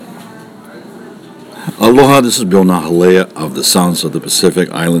Aloha, this is Bill Nahalea of the Sounds of the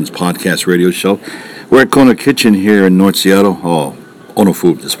Pacific Islands podcast radio show. We're at Kona Kitchen here in North Seattle. Oh, Ono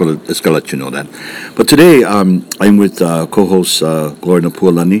Food, just going to let you know that. But today I'm with co-host Gloria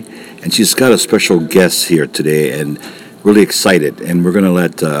Napualani, and she's got a special guest here today, and really excited. And we're going to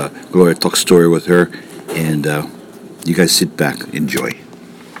let Gloria talk story with her, and you guys sit back, enjoy.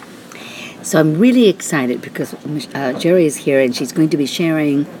 So I'm really excited because Jerry is here, and she's going to be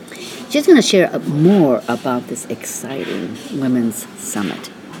sharing. She's going to share more about this exciting Women's Summit.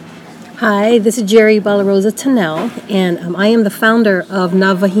 Hi, this is Jerry Balarosa Tanel, and I am the founder of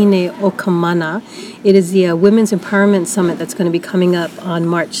Wahine Okamana. It is the Women's Empowerment Summit that's going to be coming up on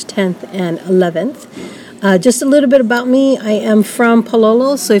March 10th and 11th. Just a little bit about me. I am from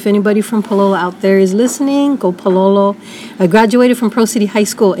Palolo, so if anybody from Palolo out there is listening, go Palolo. I graduated from Pro City High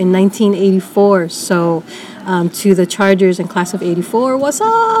School in 1984, so to the Chargers in class of 84, what's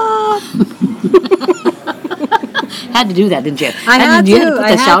up? Had to do that, didn't you? I had to. You had to put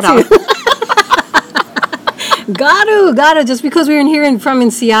the shout out. Gotta. Just because we're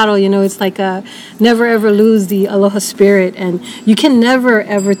in Seattle, it's like never ever lose the aloha spirit, and you can never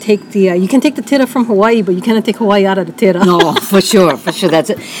ever take you can take the tira from Hawaii, but you cannot take Hawaii out of the tira. No, for sure, that's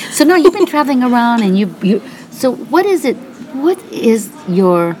it. So now you've been traveling around, and so what is it? What is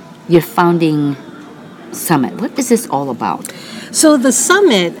your founding summit? What is this all about? So the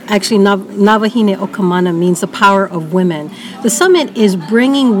summit, actually, Wahine Okamana means the power of women. The summit is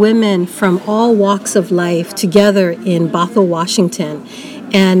bringing women from all walks of life together in Bothell, Washington.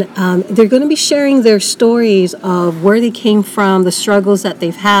 And they're going to be sharing their stories of where they came from, the struggles that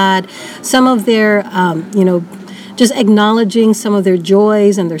they've had, some of their, just acknowledging some of their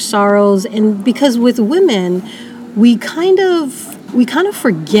joys and their sorrows. And because with women, we kind of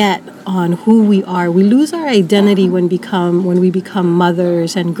forget on who we are. We lose our identity when we become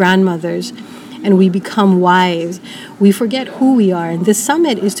mothers and grandmothers, and we become wives. We forget who we are. And this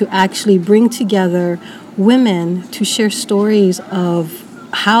summit is to actually bring together women to share stories of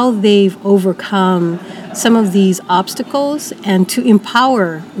how they've overcome some of these obstacles and to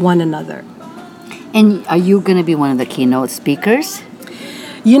empower one another. And are you going to be one of the keynote speakers?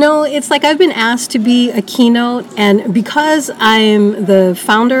 It's like I've been asked to be a keynote, and because I'm the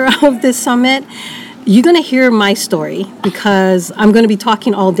founder of this summit, you're going to hear my story because I'm going to be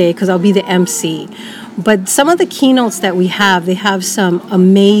talking all day because I'll be the MC. But some of the keynotes that we have, they have some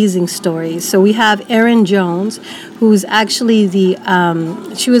amazing stories. So we have Erin Jones, who's actually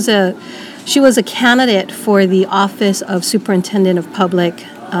she was a candidate for the Office of Superintendent of Public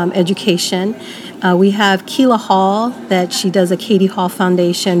Education. We have Keela Hall, that she does a Katie Hall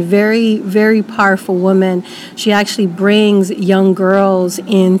Foundation. Very, very powerful woman. She actually brings young girls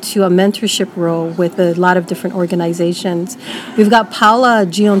into a mentorship role with a lot of different organizations. We've got Paula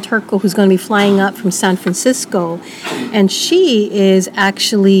Gianturco, who's going to be flying up from San Francisco, and she is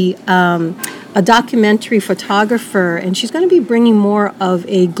actually a documentary photographer, and she's going to be bringing more of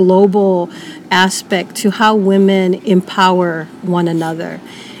a global aspect to how women empower one another.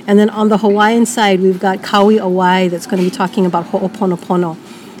 And then on the Hawaiian side, we've got Kaui Awai that's going to be talking about Ho'oponopono.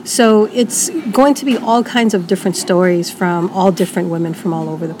 So it's going to be all kinds of different stories from all different women from all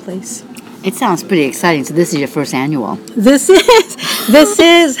over the place. It sounds pretty exciting. So this is your first annual. This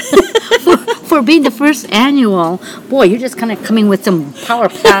is. For being the first annual, boy, you're just kind of coming with some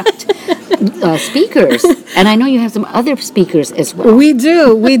power-packed speakers. And I know you have some other speakers as well. We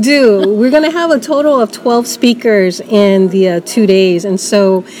do. We're going to have a total of 12 speakers in the 2 days. And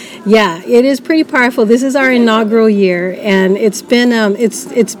so, yeah, it is pretty powerful. This is our inaugural year, and it's been a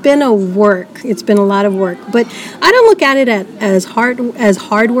work. It's been a lot of work. But I don't look at it as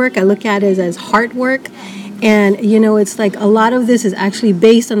hard work. I look at it as heart work. And, it's like a lot of this is actually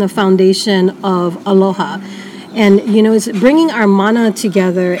based on the foundation of aloha. And, it's bringing our mana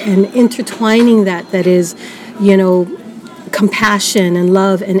together and intertwining that is, compassion and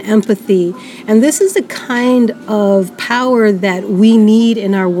love and empathy. And this is the kind of power that we need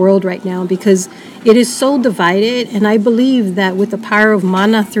in our world right now because it is so divided. And I believe that with the power of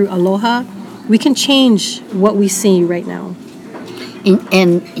mana through aloha, we can change what we see right now.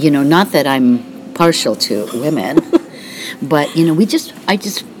 And not that I'm partial to women, but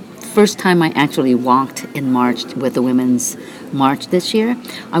first time I actually walked and marched with the Women's March this year.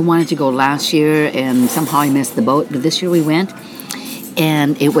 I wanted to go last year and somehow I missed the boat, but this year we went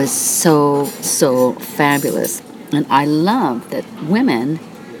and it was so fabulous. And I love that women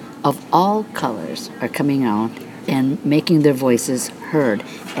of all colors are coming out and making their voices heard.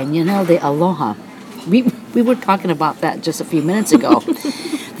 And the aloha, we were talking about that just a few minutes ago,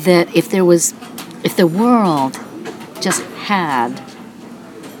 that if the world just had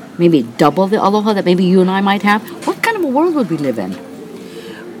maybe double the aloha that maybe you and I might have, what kind of a world would we live in?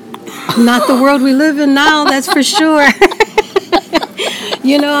 Not the world we live in now, that's for sure.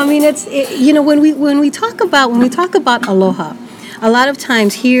 I mean, when we talk about aloha, a lot of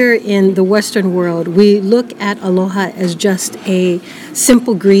times here in the Western world, we look at aloha as just a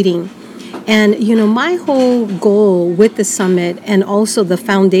simple greeting. And, my whole goal with the summit and also the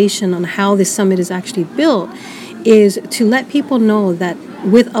foundation on how the summit is actually built is to let people know that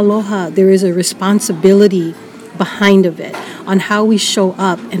with aloha, there is a responsibility behind of it on how we show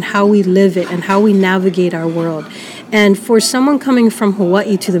up and how we live it and how we navigate our world. And for someone coming from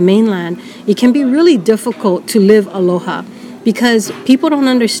Hawaii to the mainland, it can be really difficult to live aloha because people don't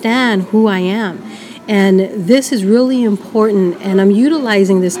understand who I am. And this is really important, and I'm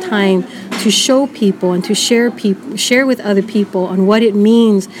utilizing this time to show people and to share with other people on what it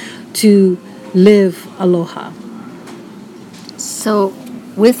means to live aloha. So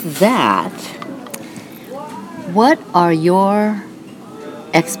with that, what are your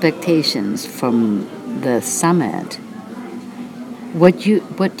expectations from the summit? What do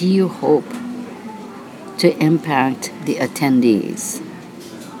you hope to impact the attendees?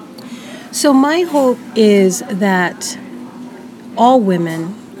 So my hope is that all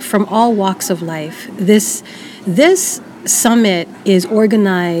women from all walks of life, this summit is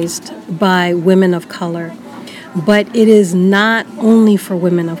organized by women of color, but it is not only for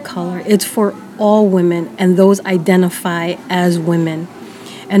women of color, it's for all women and those identify as women.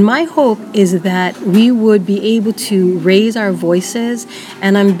 And my hope is that we would be able to raise our voices,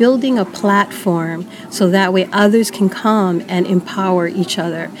 and I'm building a platform so that way others can come and empower each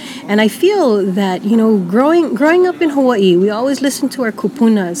other. And I feel that, growing up in Hawaii, we always listen to our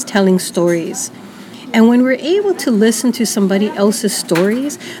kupunas telling stories. And when we're able to listen to somebody else's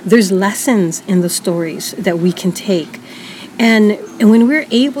stories, there's lessons in the stories that we can take. And when we're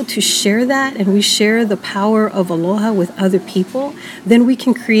able to share that and we share the power of aloha with other people, then we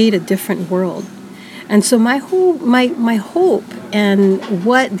can create a different world. And so my hope and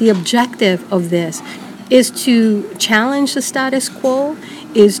what the objective of this is to challenge the status quo,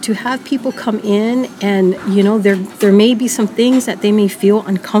 is to have people come in and, there may be some things that they may feel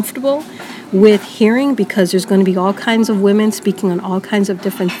uncomfortable with hearing because there's going to be all kinds of women speaking on all kinds of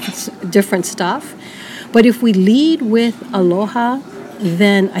different stuff. But if we lead with aloha,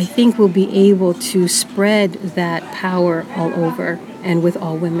 then I think we'll be able to spread that power all over and with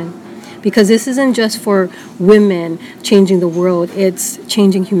all women. Because this isn't just for women changing the world, it's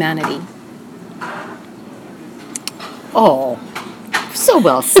changing humanity. Oh, so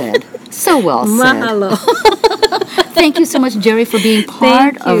well said. So well said. Mahalo. Thank you so much, Jerry, for being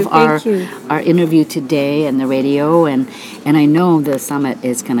part of our interview today and the radio. And I know the summit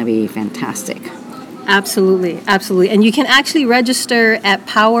is going to be fantastic. Absolutely. And you can actually register at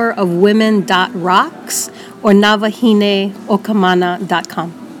powerofwomen.rocks or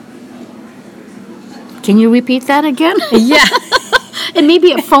navahineokamana.com. Can you repeat that again? Yeah. And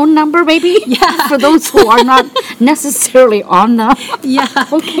maybe a phone number, maybe? Yeah. For those who are not necessarily on the... Yeah.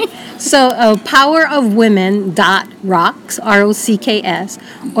 Okay. So powerofwomen.rocks, ROCKS,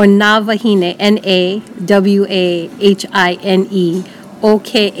 or Navahine,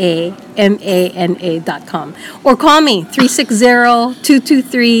 NAWAHINEOKAMANA.com. Or call me,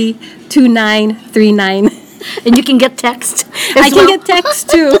 360-223-2939. And you can get text I can get text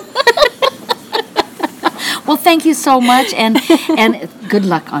too. Well, thank you so much, and good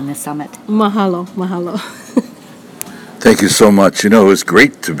luck on this summit. Mahalo. Thank you so much. It was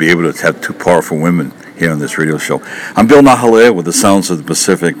great to be able to have two powerful women here on this radio show. I'm Bill Nahalea with the Sounds of the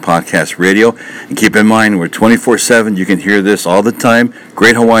Pacific Podcast Radio. And keep in mind, we're 24/7. You can hear this all the time.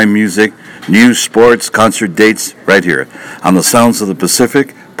 Great Hawaiian music, news, sports, concert dates, right here on the Sounds of the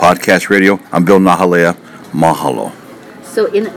Pacific Podcast Radio. I'm Bill Nahalea. Mahalo. So in